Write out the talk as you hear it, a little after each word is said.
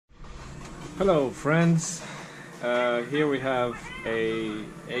Hello friends, here we have a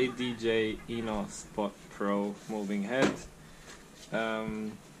ADJ Inno Pro moving head.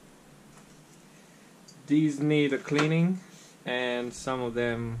 These need a cleaning, and some of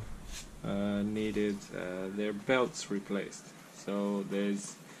them needed their belts replaced. So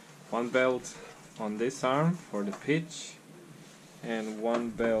there's one belt on this arm for the pitch and one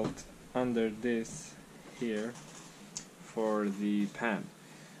belt under this here for the pan.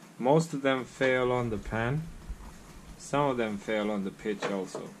 Most of them fail on the pan, some of them fail on the pitch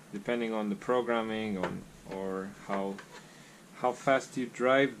also, depending on the programming or how fast you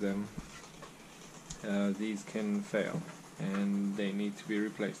drive them. These can fail and they need to be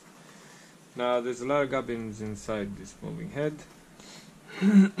replaced. Now there's a lot of gubbins inside this moving head.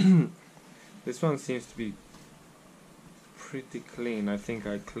 This one seems to be pretty clean. I think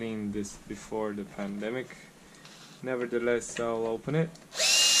I cleaned this before the pandemic. Nevertheless, I'll open it,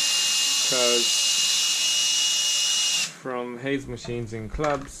 because from haze machines in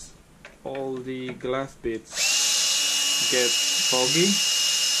clubs all the glass bits get foggy,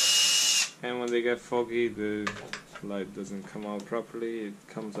 and when they get foggy the light doesn't come out properly. It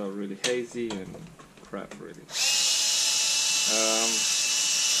comes out really hazy and crap really.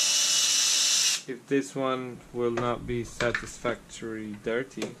 If this one will not be satisfactorily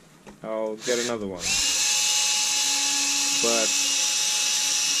dirty, I'll get another one. But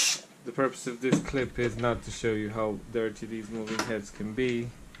the purpose of this clip is not to show you how dirty these moving heads can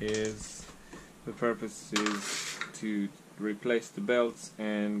be. The purpose is to replace the belts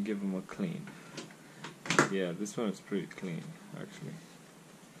and give them a clean. Yeah, this one is pretty clean actually.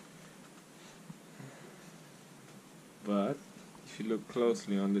 But if you look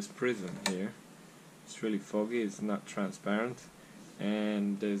closely on this prism here, it's really foggy, it's not transparent.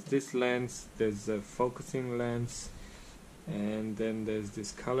 And there's this lens, there's a focusing lens, and then there's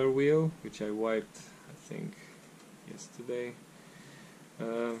this color wheel which I wiped I think yesterday.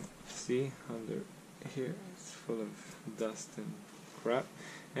 See, under here it's full of dust and crap.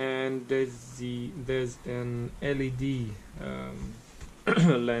 And there's an LED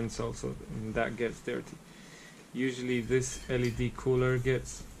lens also, and that gets dirty. Usually this LED cooler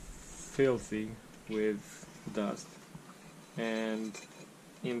gets filthy with dust, and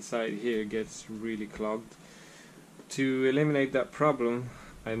inside here gets really clogged. To eliminate that problem,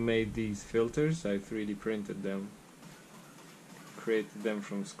 I made these filters. I 3D printed them, created them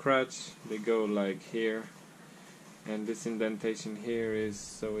from scratch. They go like here, and this indentation here is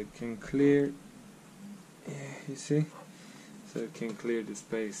so it can clear, you see, so it can clear the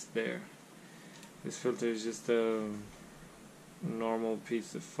space there. This filter is just a normal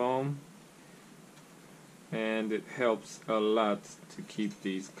piece of foam, and it helps a lot to keep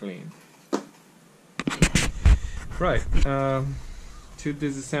these clean. Right, to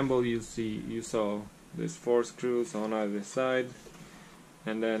disassemble, you saw there's 4 screws on either side,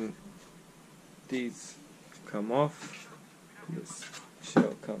 and then these come off, this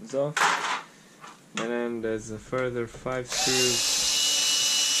shell comes off, and then there's a further 5 screws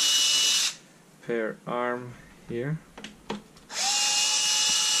per arm here.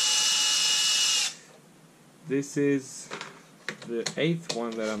 This is the 8th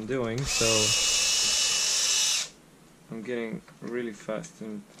one that I'm doing, so I'm getting really fast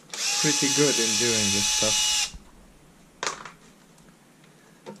and pretty good in doing this stuff.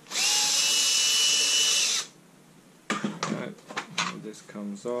 Alright, this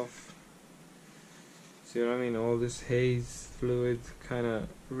comes off. See what I mean? All this haze fluid kind of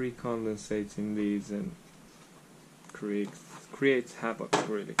recondensates in these and creates havoc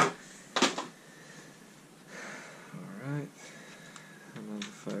really. Alright, another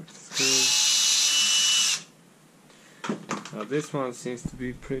 5 screws. Now this one seems to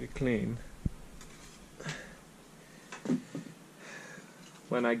be pretty clean.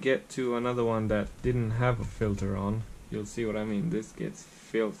 When I get to another one that didn't have a filter on, you'll see what I mean. This gets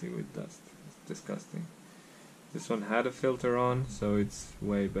filthy with dust. It's disgusting. This one had a filter on, so it's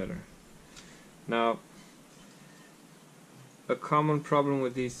way better. Now, a common problem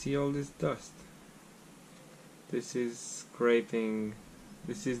with these, see all this dust? This is scraping,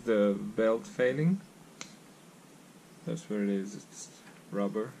 this is the belt failing. That's where it is, it's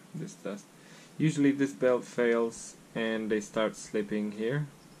rubber, this dust. Usually this belt fails and they start slipping here.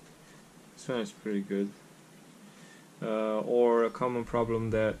 This one is pretty good. Or a common problem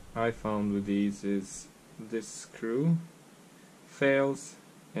that I found with these is this screw fails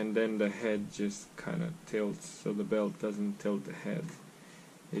and then the head just kind of tilts, so the belt doesn't tilt the head.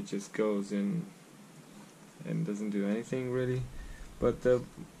 It just goes in and doesn't do anything really. But the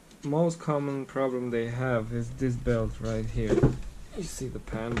most common problem they have is this belt right here. You see the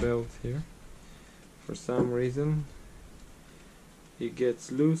pan belt here? for some reason it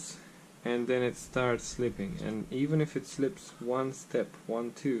gets loose and then it starts slipping, and even if it slips one step,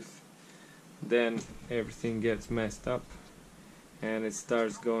 one tooth, then everything gets messed up and it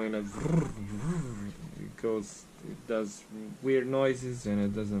starts going like it does weird noises and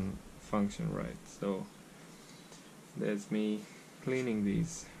it doesn't function right. So that's me cleaning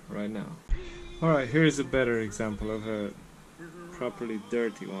these right now. Alright, here's a better example of a properly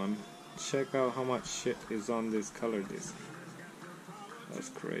dirty one. Check out how much shit is on this color disc. That's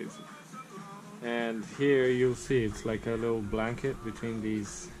crazy. And here you'll see it's like a little blanket between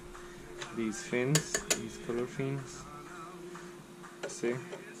these fins, these color fins. See?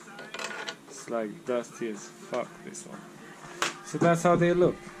 It's like dusty as fuck, this one. So that's how they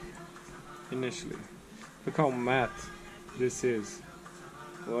look initially. Look how matte this is.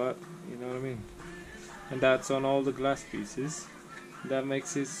 What? You know what I mean? And that's on all the glass pieces. That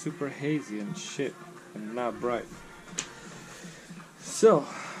makes it super hazy and shit and not bright. So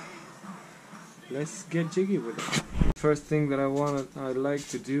let's get jiggy with it. First thing that I'd like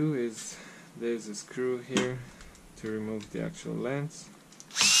to do is there's a screw here to remove the actual lens.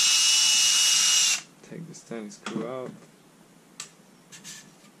 Take the standing screw out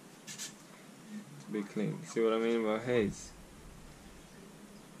to be clean. See what I mean about haze?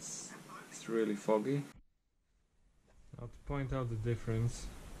 It's really foggy. Now to point out the difference,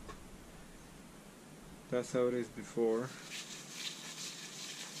 that's how it is before,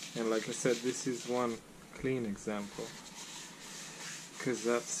 and like I said, this is one clean example because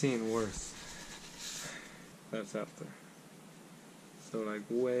I've seen worse. That's after. So like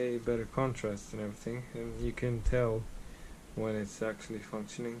way better contrast and everything, and you can tell when it's actually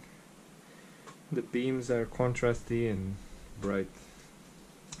functioning. The beams are contrasty and bright.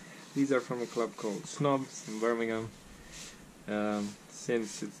 These are from a club called Snobs in Birmingham.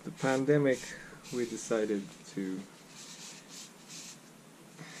 Since it's the pandemic, we decided to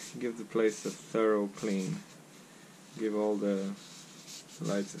give the place a thorough clean. Give all the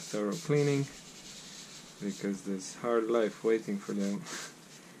lights a thorough cleaning, because there's hard life waiting for them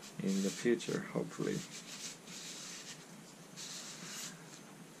in the future, hopefully.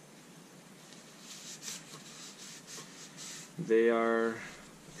 They are,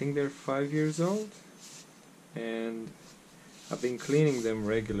 I think they're 5 years old, and I've been cleaning them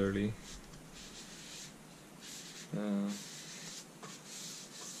regularly.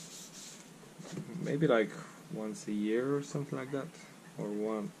 Maybe like once a year or something like that, or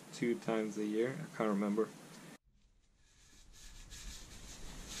 1-2 times a year, I can't remember.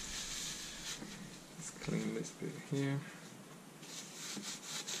 Let's clean this bit here.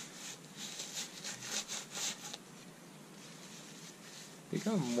 They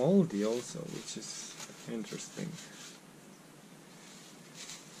got moldy also, which is interesting.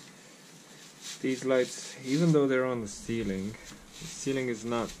 These lights, even though they're on the ceiling is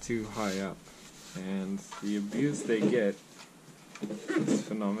not too high up, and the abuse they get is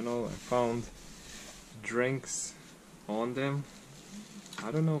phenomenal. I found drinks on them.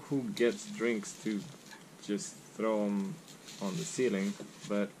 I don't know who gets drinks to just throw them on the ceiling,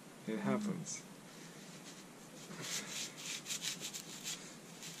 but it happens.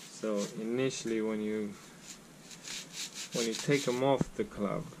 So initially when you take them off the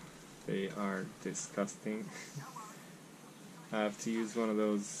club, they are disgusting. I have to use one of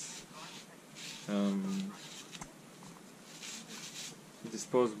those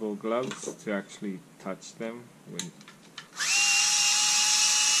disposable gloves to actually touch them with.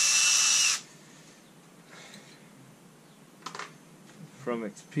 From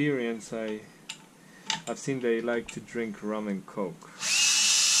experience, I've seen they like to drink rum and coke,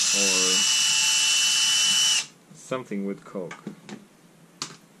 or something with coke,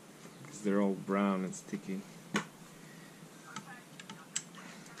 because they're all brown and sticky.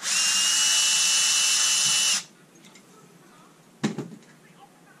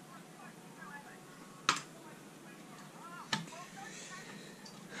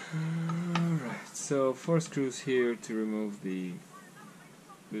 Alright, so 4 screws here to remove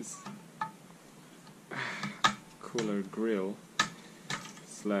this cooler grill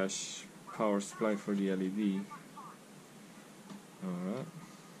 / power supply for the LED. Alright.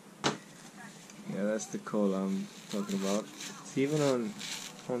 Yeah, that's the coal I'm talking about. It's even on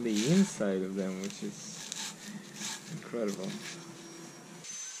the inside of them, which is incredible.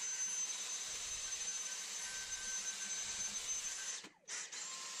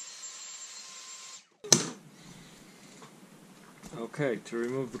 Okay, to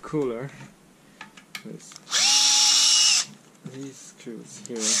remove the cooler, these screws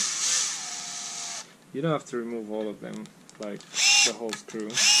here, you don't have to remove all of them, like the whole screw.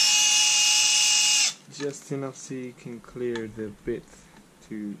 just enough so you can clear the bit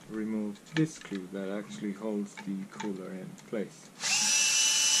to remove this screw that actually holds the cooler in place.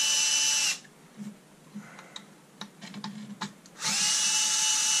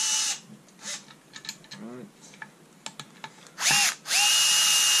 Right.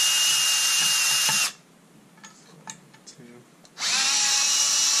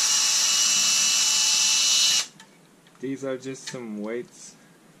 These are just some weights.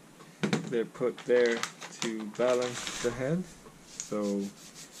 They're put there to balance the head. So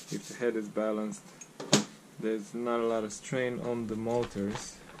if the head is balanced, there's not a lot of strain on the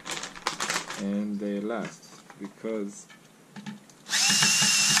motors and they last, because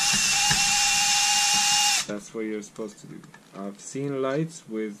that's what you're supposed to do. I've seen lights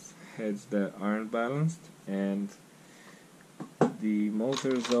with heads that aren't balanced and the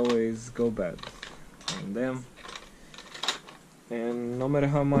motors always go bad on them, and no matter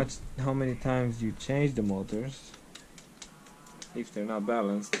how many times you change the motors, if they're not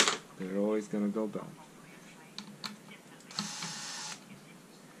balanced, they're always gonna go bad.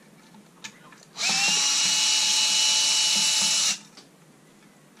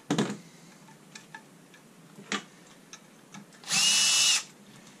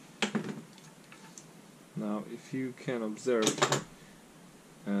 Now, if you can observe,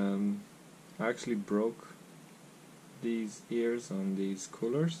 I actually broke these ears on these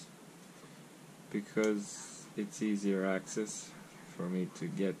coolers because it's easier access for me to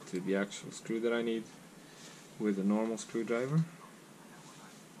get to the actual screw that I need with a normal screwdriver.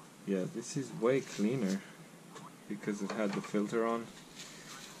 Yeah, this is way cleaner because it had the filter on.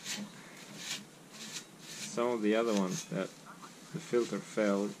 Some of the other ones that the filter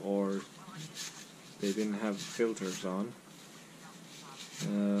fell or they didn't have the filters on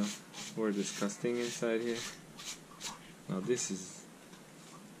were disgusting inside here. Now this is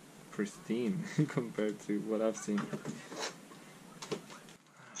pristine compared to what I've seen.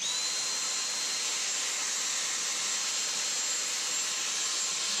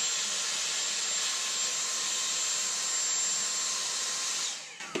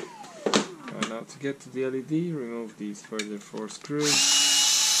 Now to get to the LED, remove these further 4 screws.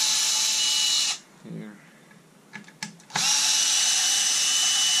 Here.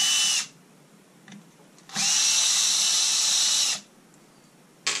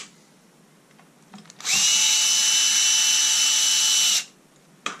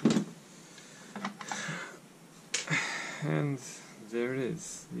 And there it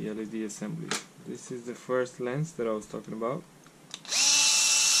is, the LED assembly. This is the first lens that I was talking about.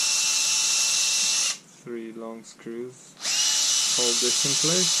 3 long screws hold this in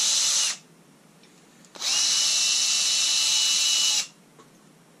place.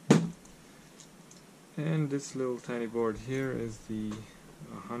 And this little tiny board here is the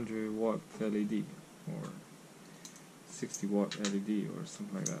 100 watt LED or 60 watt LED or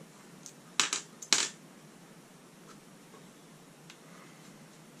something like that.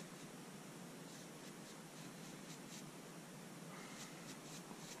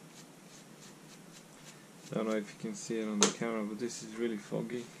 I don't know if you can see it on the camera, but this is really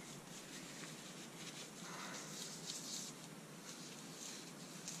foggy.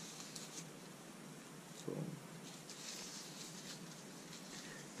 So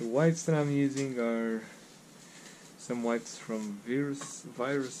the whites that I'm using are some whites from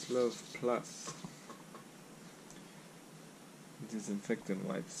Virus Love Plus. Disinfectant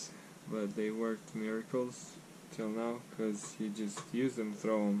wipes, but they worked miracles till now because you just use them,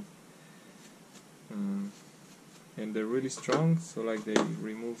 throw them. And they're really strong, so like they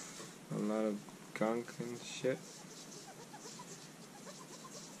remove a lot of gunk and shit,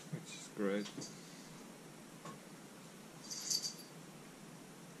 which is great.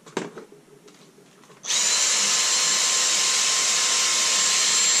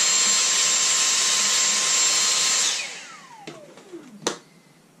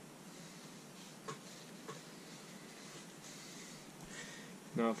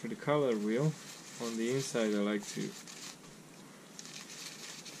 Now for the color wheel, on the inside I like to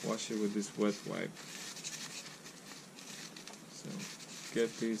wash it with this wet wipe. So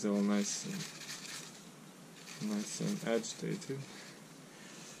get these all nice and agitated.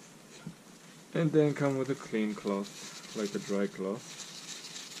 And then come with a clean cloth, like a dry cloth.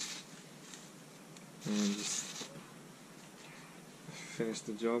 And just finish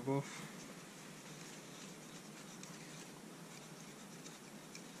the job off.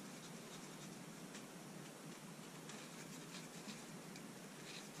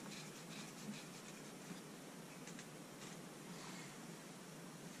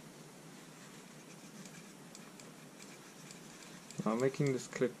 I'm making this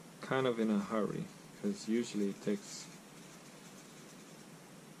clip kind of in a hurry because usually it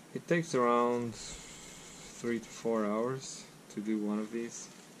takes around 3 to 4 hours to do one of these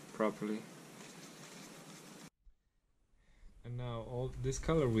properly. And now this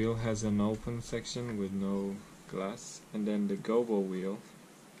color wheel has an open section with no glass, and then the gobo wheel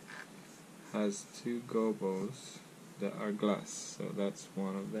has 2 gobos that are glass, so that's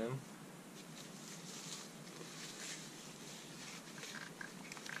one of them.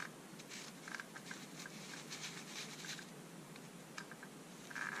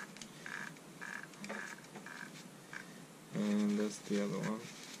 And that's the other one.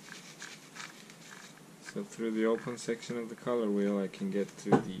 So through the open section of the color wheel I can get to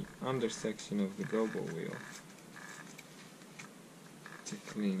the under section of the gobo wheel to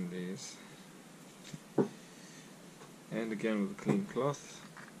clean these. And again with a clean cloth.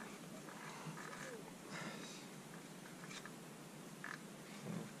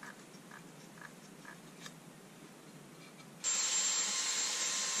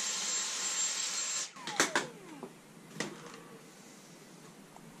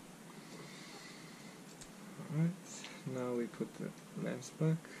 Alright, now we put the lens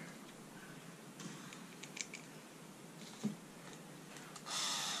back.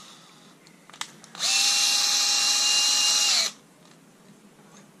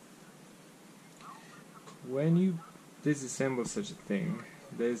 When you disassemble such a thing,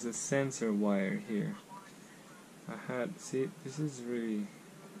 there's a sensor wire here. See, this is really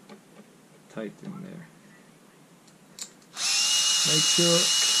tight in there. Make sure,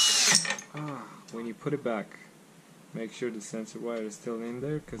 when you put it back, make sure the sensor wire is still in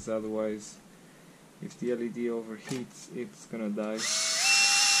there, because otherwise, if the LED overheats, it's gonna die.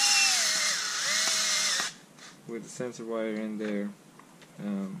 With the sensor wire in there,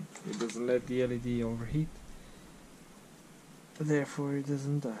 it doesn't let the LED overheat, therefore it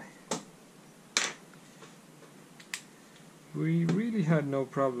doesn't die. We really had no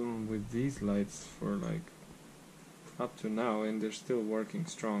problem with these lights for like up to now, and they're still working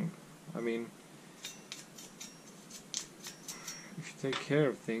strong. I mean, if you take care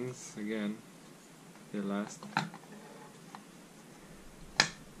of things, again, they last.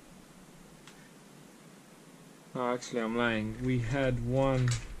 Oh, actually I'm lying. We had one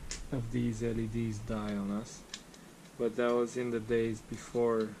of these LEDs die on us, but that was in the days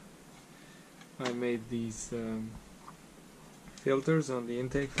before I made these filters on the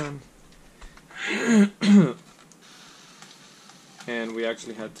intake fan. And we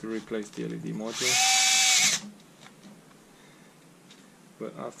actually had to replace the LED module.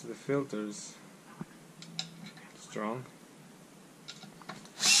 But after the filters, strong.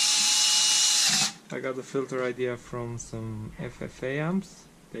 I got the filter idea from some FFA amps.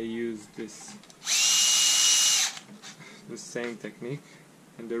 They use this same technique,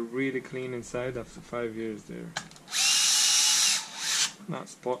 and they're really clean inside. After 5 years, they're not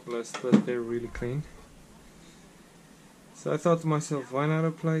spotless, but they're really clean. So I thought to myself, why not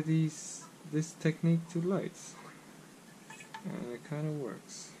apply this technique to lights? And it kind of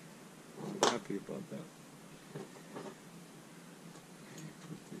works. I'm happy about that.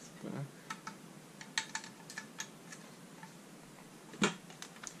 Put this back.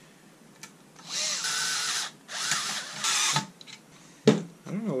 I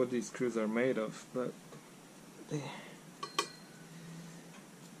don't know what these screws are made of, but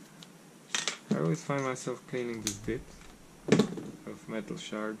I always find myself cleaning this bit of metal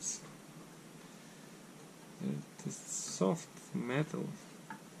shards. It's soft metal.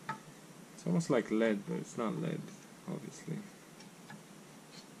 It's almost like lead, but it's not lead, obviously.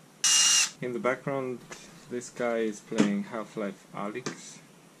 In the background, this guy is playing Half-Life Alyx.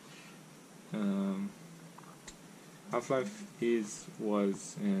 Half-Life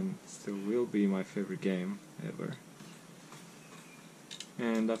was, and still will be my favorite game ever.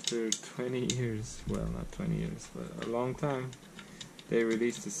 And after 20 years, well, not 20 years, but a long time, they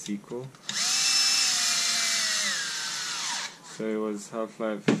released a sequel. So it was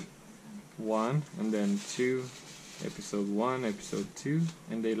Half-Life 1, and then 2, Episode 1, Episode 2,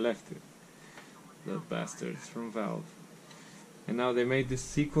 and they left it. The bastards from Valve. And now they made this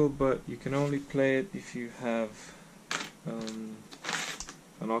sequel, but you can only play it if you have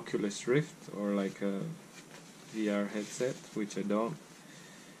an Oculus Rift or like a VR headset, which I don't,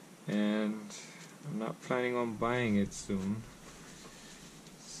 and I'm not planning on buying it soon.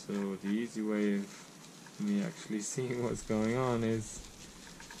 So the easy way of me actually seeing what's going on is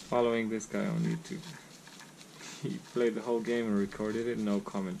following this guy on YouTube. He played the whole game and recorded it, no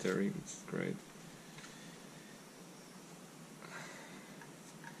commentary, which is great.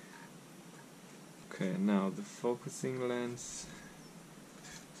 Okay, now the focusing lens.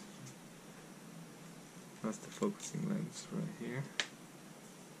 has the focusing lens right here,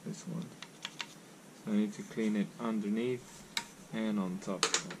 this one. So I need to clean it underneath and on top.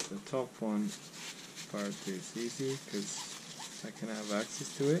 The top one part is easy because I can have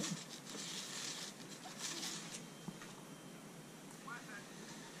access to it.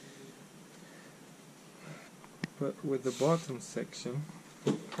 But with the bottom section,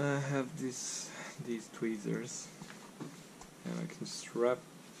 I have these tweezers, and I can strap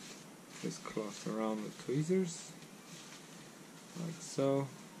this cloth around the tweezers, like so,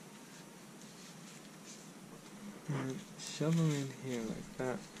 and shove them in here like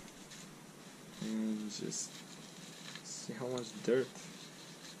that, and just see how much dirt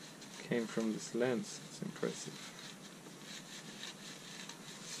came from this lens. It's impressive.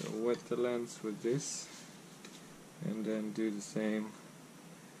 So wet the lens with this, and then do the same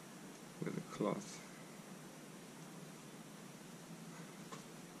with the cloth.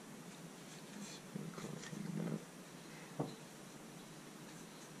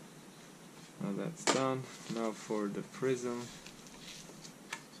 Now that's done. Now for the prism.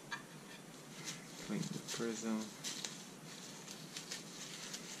 Clean the prism.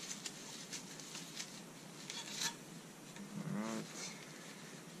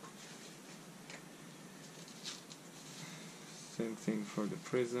 Same thing for the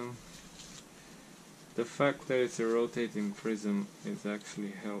prism. The fact that it's a rotating prism is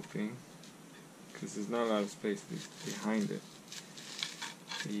actually helping, because there's not a lot of space behind it.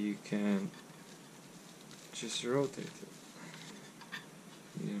 You can just rotate it,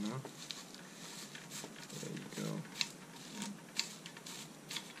 you know? There you go.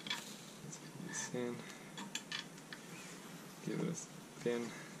 Let's put this in. Give it a spin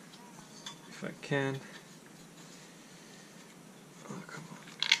if I can. Oh, come on.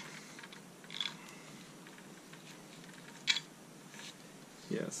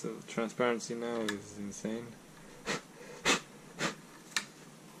 Yeah, so the transparency now is insane.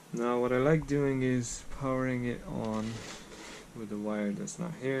 Now what I like doing is powering it on with the wire that's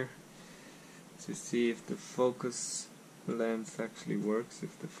not here to see if the focus lens actually works,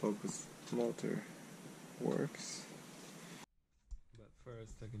 if the focus motor works. But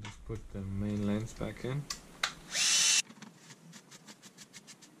first I can just put the main lens back in.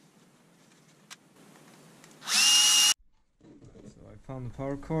 Found the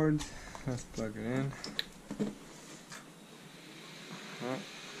power cord, let's plug it in.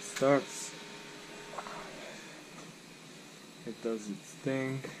 Starts. It does its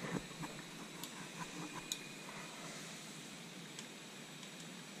thing.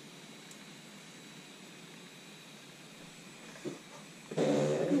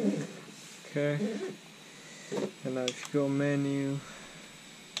 Okay. And now if you go menu,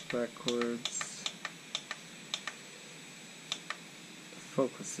 backwards,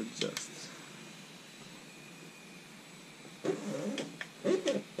 focus adjust.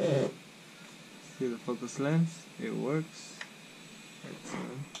 See the focus lens? It works.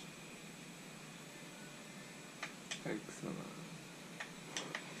 Excellent. Excellent.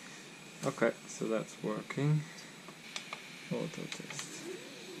 Okay, so that's working. Auto test.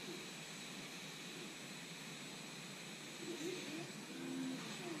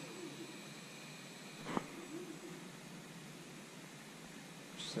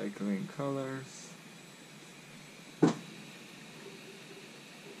 Cycling colors.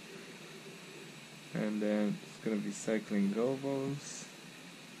 And then it's going to be cycling gobos.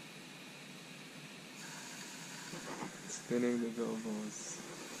 Spinning the gobos.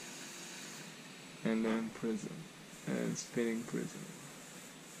 And then prism. And spinning prism.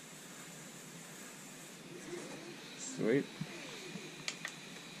 Sweet.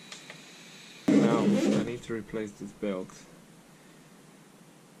 Now I need to replace this belt.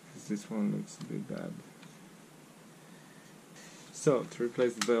 This one looks a bit bad. So to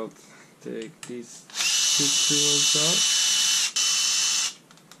replace the belt, take these two screws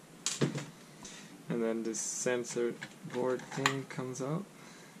out, and then this sensor board thing comes out.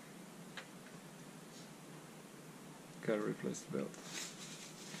 Gotta replace the belt.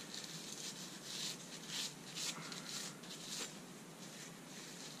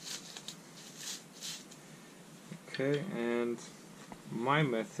 Okay, and my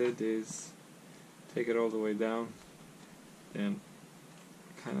method is take it all the way down, then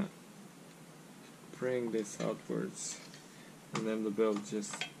kind of bring this outwards, and then the belt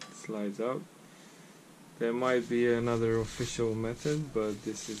just slides out. There might be another official method, but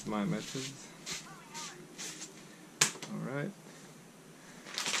this is my method. Alright.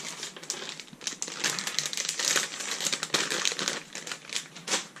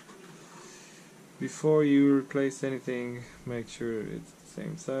 Before you replace anything, make sure it's the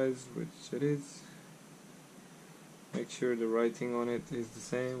same size, which it is. Make sure the writing on it is the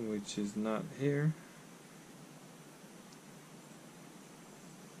same, which is not here,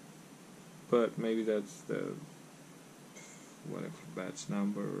 but maybe that's the whatever batch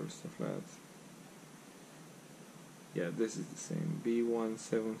number or stuff like that. Yeah, this is the same,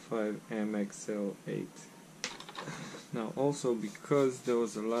 B175MXL8. Now also, because there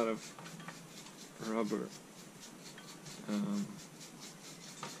was a lot of rubber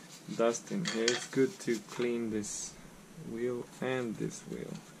dust in here, it's good to clean this wheel and this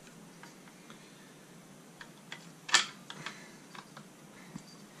wheel.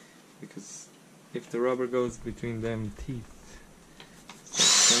 Because if the rubber goes between them teeth,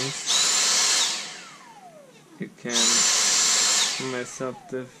 it can mess up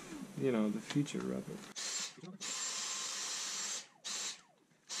the, you know, the future rubber.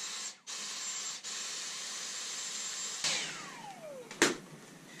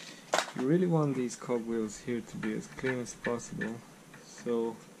 You really want these cogwheels here to be as clean as possible,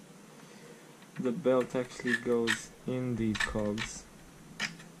 so the belt actually goes in these cogs,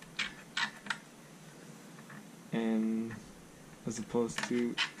 and as opposed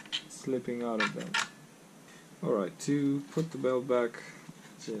to slipping out of them. Alright, to put the belt back,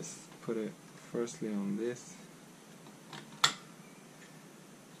 just put it firstly on this,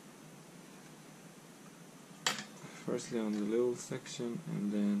 on the little section,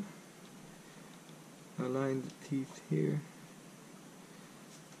 and then align the teeth here,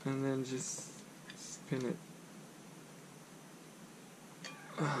 and then just spin it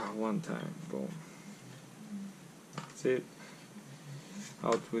one time, boom. That's it.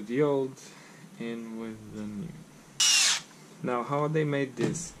 Out with the old, in with the new. Now, how they made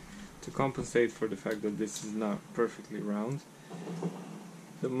this to compensate for the fact that this is not perfectly round,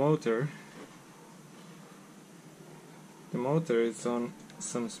 the motor is on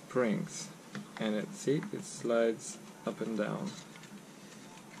some springs, and it slides up and down.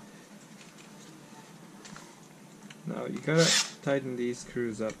 Now you gotta tighten these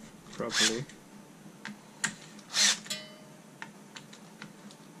screws up properly.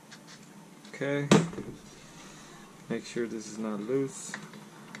 Okay, make sure this is not loose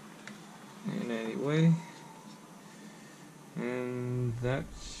in any way, and that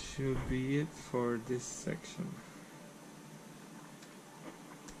should be it for this section.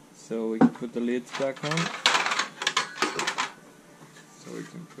 So we can put the lids back on, so we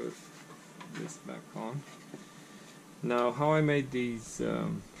can put this back on. Now, how I made these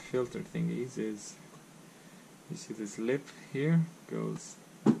filter thingies is, you see this lip here goes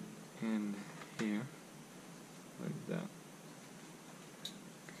in here, like that.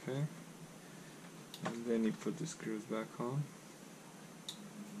 Okay, and then you put the screws back on.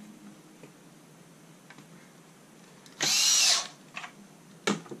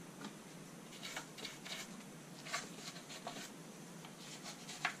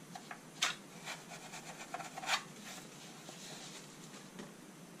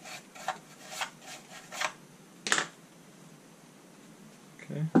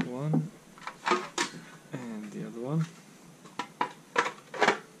 Okay, one, and the other one,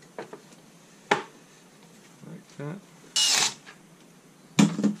 like that.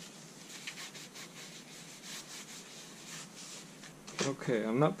 Okay,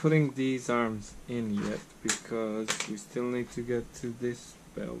 I'm not putting these arms in yet because we still need to get to this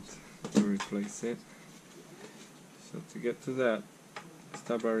belt to replace it. So to get to that,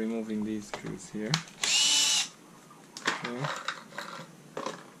 start by removing these screws here. Okay.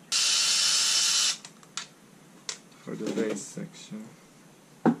 For the base section.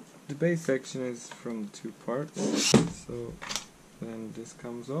 The base section is from two parts, so then this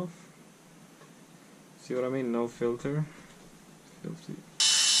comes off. See what I mean? No filter. Filthy.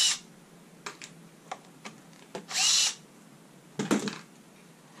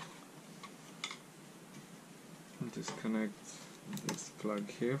 Disconnect this plug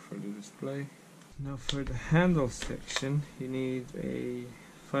here for the display. Now for the handle section, you need a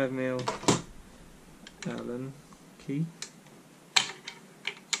 5mm Allen key.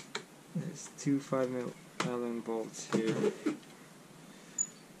 There's two 5mm Allen bolts here.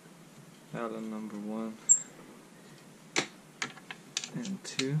 Allen number 1 and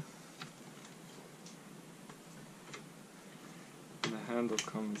 2. And the handle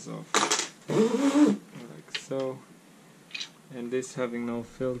comes off like so. And this, having no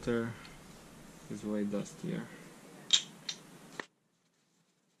filter, is way dustier.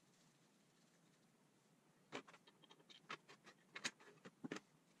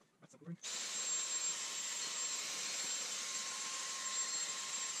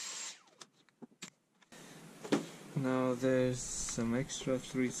 Now there's some extra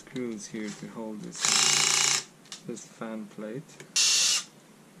 3 screws here to hold this. this fan plate.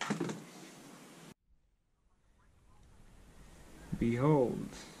 Behold,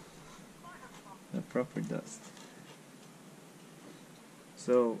 a proper dust.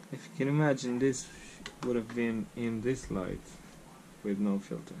 So if you can imagine, this would have been in this light with no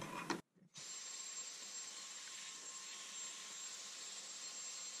filter.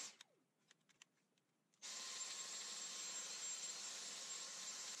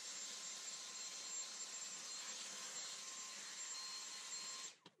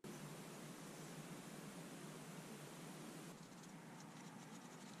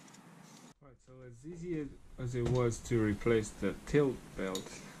 Right, so as easy as it was to replace the tilt belt,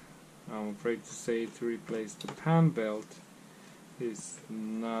 I'm afraid to say to replace the pan belt is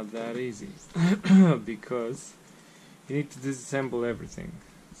not that easy because you need to disassemble everything.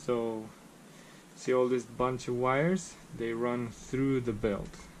 So see all this bunch of wires, they run through the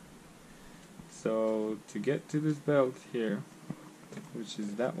belt. So to get to this belt here, which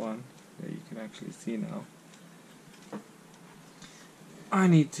is that one that you can actually see now, I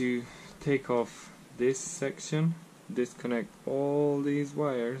need to take off this section, disconnect all these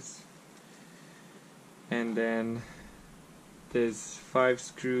wires, and then there's 5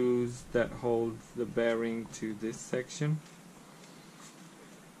 screws that hold the bearing to this section.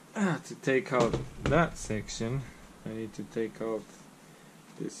 To take out that section, I need to take out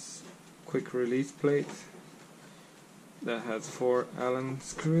this quick release plate that has 4 Allen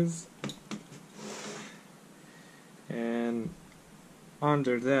screws, and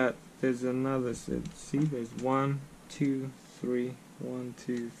under that there's another set. See, there's 1, 2, 3, 1,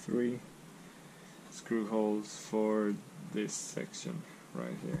 2, 3 screw holes for this section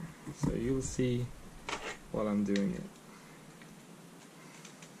right here. So you'll see while I'm doing it.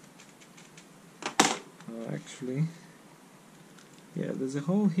 Actually, yeah, there's a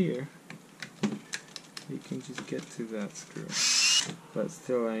hole here. You can just get to that screw, but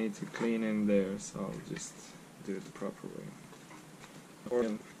still I need to clean in there, so I'll just do it the proper way.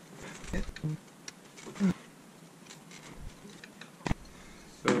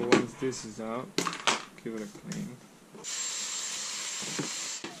 So once this is out, give it a clean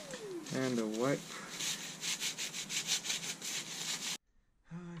and a wipe.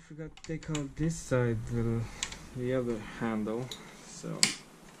 I forgot to take out this side, the other handle, so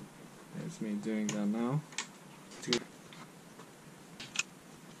that's me doing that now.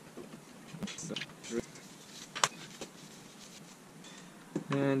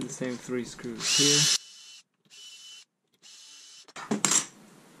 And the same 3 screws here.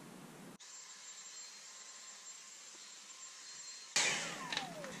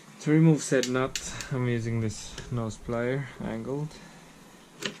 To remove said nut, I'm using this nose plier, angled.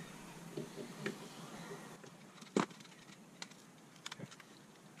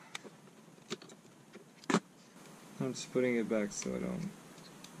 I'm just putting it back so I don't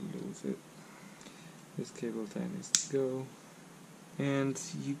lose it. This cable tie needs to go. And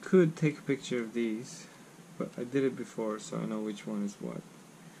you could take a picture of these, but I did it before, so I know which one is what.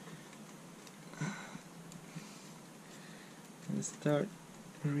 And start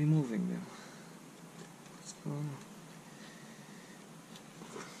removing them. Let's go.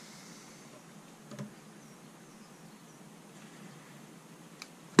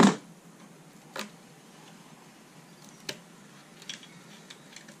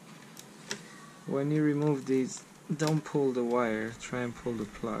 When you remove these, don't pull the wire, try and pull the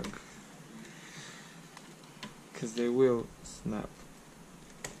plug, because they will snap.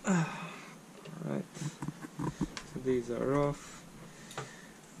 Alright, so these are off.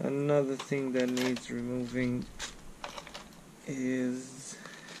 Another thing that needs removing is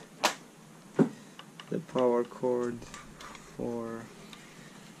the power cord for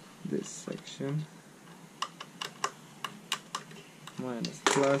this section. Minus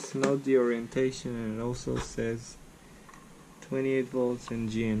plus, note the orientation, and it also says 28 volts and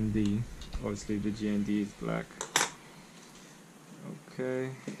GND. Obviously the GND is black. Okay,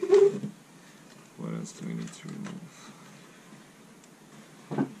 what else do we need to remove?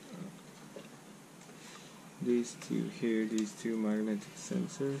 These two here, these 2 magnetic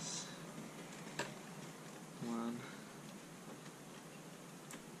sensors. 1,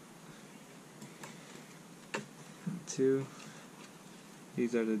 2.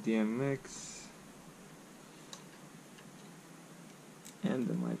 These are the DMX and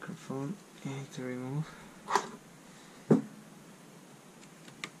the microphone I need to remove.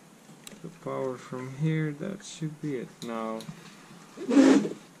 The power from here, that should be it. Now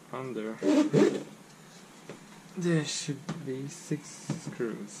under there should be 6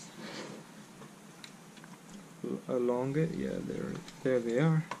 screws along it. Yeah, there they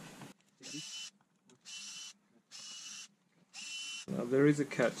are. Now there is a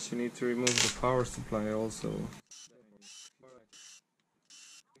catch, you need to remove the power supply also.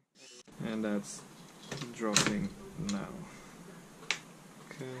 And that's dropping now.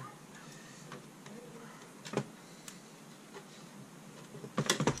 Okay.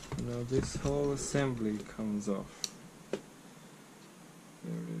 Now this whole assembly comes off.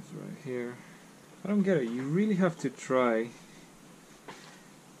 There it is right here. I don't get it, you really have to try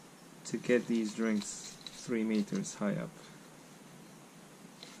to get these drinks 3 meters high up.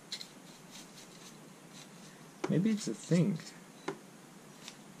 Maybe it's a thing.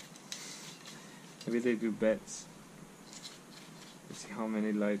 Maybe they do bets. Let's see how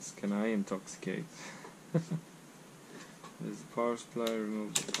many lights can I intoxicate. There's the power supply,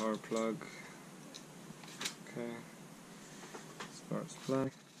 remove the power plug. Okay. Power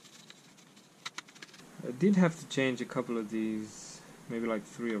supply. I did have to change a couple of these, maybe like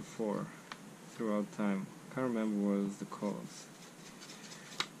 3 or 4 throughout time. Can't remember what was the cause.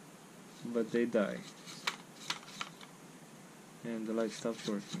 But they die. And the light stops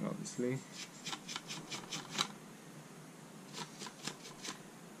working, obviously.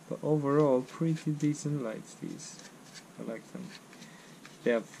 But overall, pretty decent lights, these. I like them.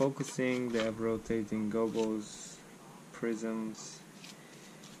 They have focusing, they have rotating gobos, prisms.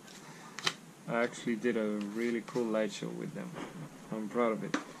 I actually did a really cool light show with them. I'm proud of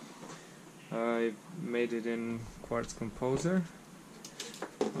it. I made it in Quartz Composer.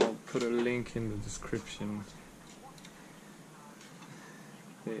 I'll put a link in the description.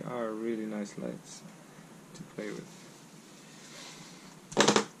 They are really nice lights to play with.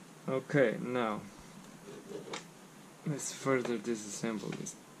 Okay, now let's further disassemble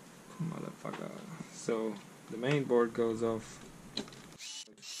this motherfucker. So the main board goes off.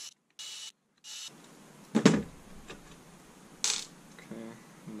 Okay,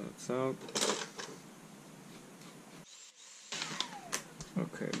 that's out.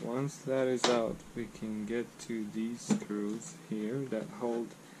 Okay, once that is out, we can get to these screws here that hold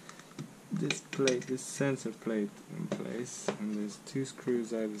this plate, this sensor plate in place, and there's 2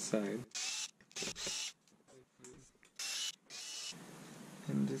 screws either side.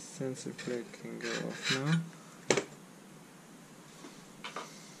 And this sensor plate can go off now.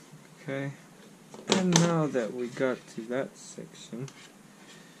 Okay, and now that we got to that section,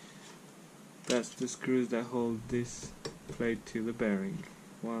 that's the screws that hold this plate to the bearing.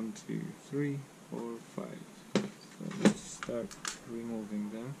 1, 2, 3, 4, 5. So let's start removing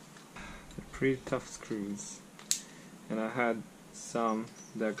them. They're pretty tough screws, and I had some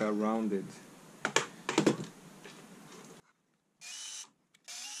that got rounded.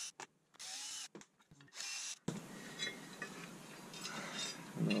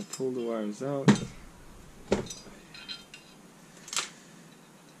 And I'll pull the wires out.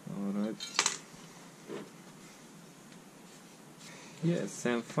 Alright. Yes,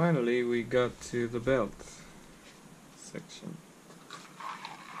 and finally we got to the belt section.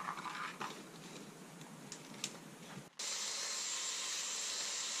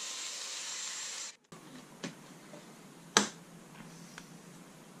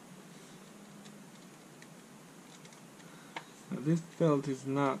 Now this belt is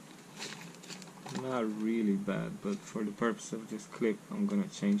not really bad, but for the purpose of this clip I'm gonna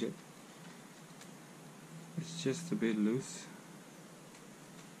change it. It's just a bit loose.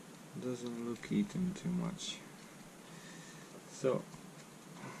 Doesn't look eaten too much. So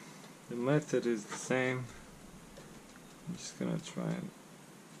the method is the same. I'm just gonna try and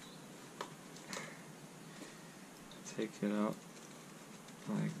take it out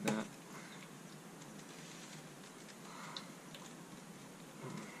like that.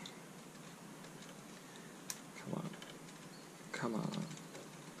 Come on.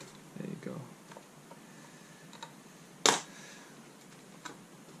 There you go.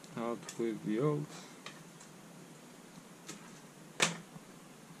 Out with the old.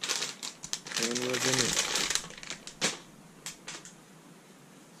 In with the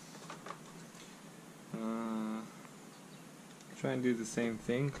new. Try and do the same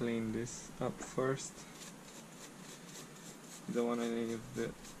thing. Clean this up first. You don't want any of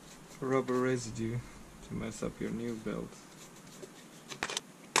the rubber residue to mess up your new belt.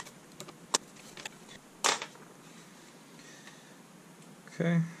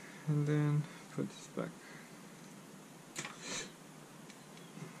 Okay, and then put this back.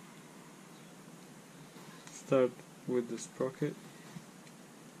 Start with the sprocket.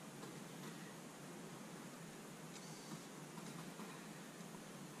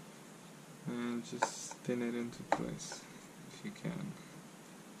 And just spin it into place if you can.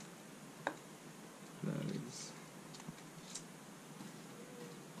 That is.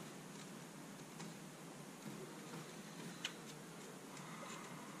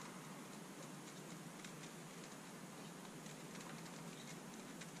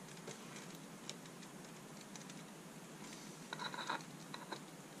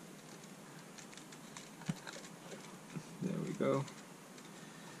 go.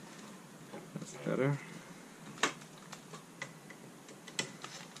 That's better.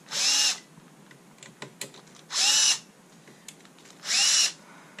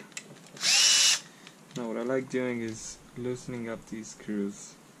 Now what I like doing is loosening up these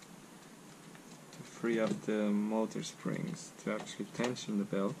screws to free up the motor springs to actually tension the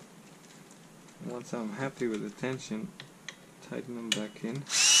belt. And once I'm happy with the tension, tighten them back in.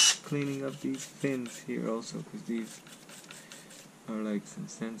 Cleaning up these fins here also, because these are like some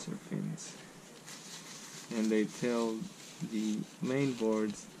sensor fins, and they tell the main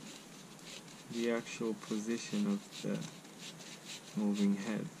boards the actual position of the moving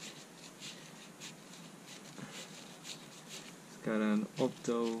head. It's got an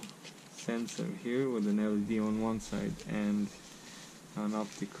opto sensor here with an LED on one side and an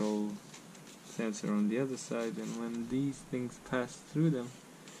optical sensor on the other side, and when these things pass through them,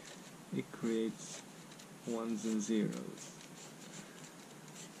 it creates ones and zeros.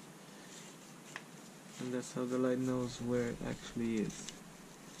 And that's how the light knows where it actually is.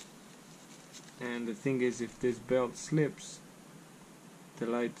 And the thing is, if this belt slips, the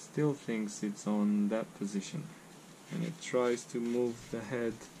light still thinks it's on that position, and it tries to move the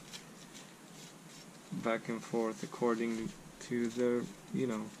head back and forth according to the,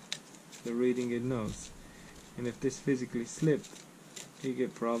 the reading it knows. And if this physically slipped, you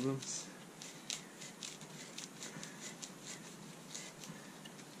get problems.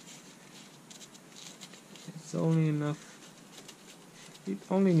 It's only enough, it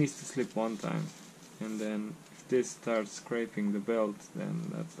only needs to slip one time, and then if this starts scraping the belt, then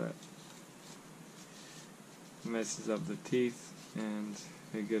that's that. Messes up the teeth, and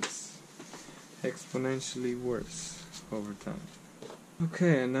it gets exponentially worse over time.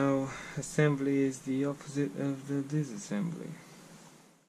 Okay, and now assembly is the opposite of the disassembly.